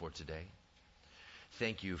 thank you for today.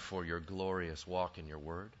 Thank you for your glorious walk in your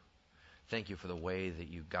word. Thank you for the way that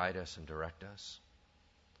you guide us and direct us.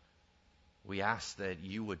 We ask that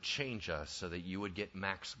you would change us so that you would get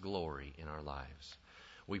max glory in our lives.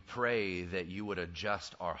 We pray that you would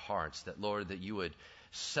adjust our hearts, that, Lord, that you would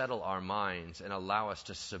settle our minds and allow us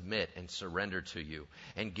to submit and surrender to you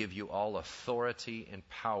and give you all authority and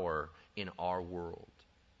power in our world.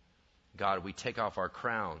 God, we take off our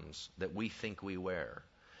crowns that we think we wear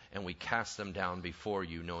and we cast them down before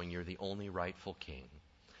you, knowing you're the only rightful King.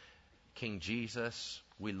 King Jesus,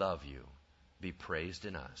 we love you. Be praised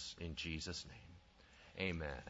in us. In Jesus' name, amen.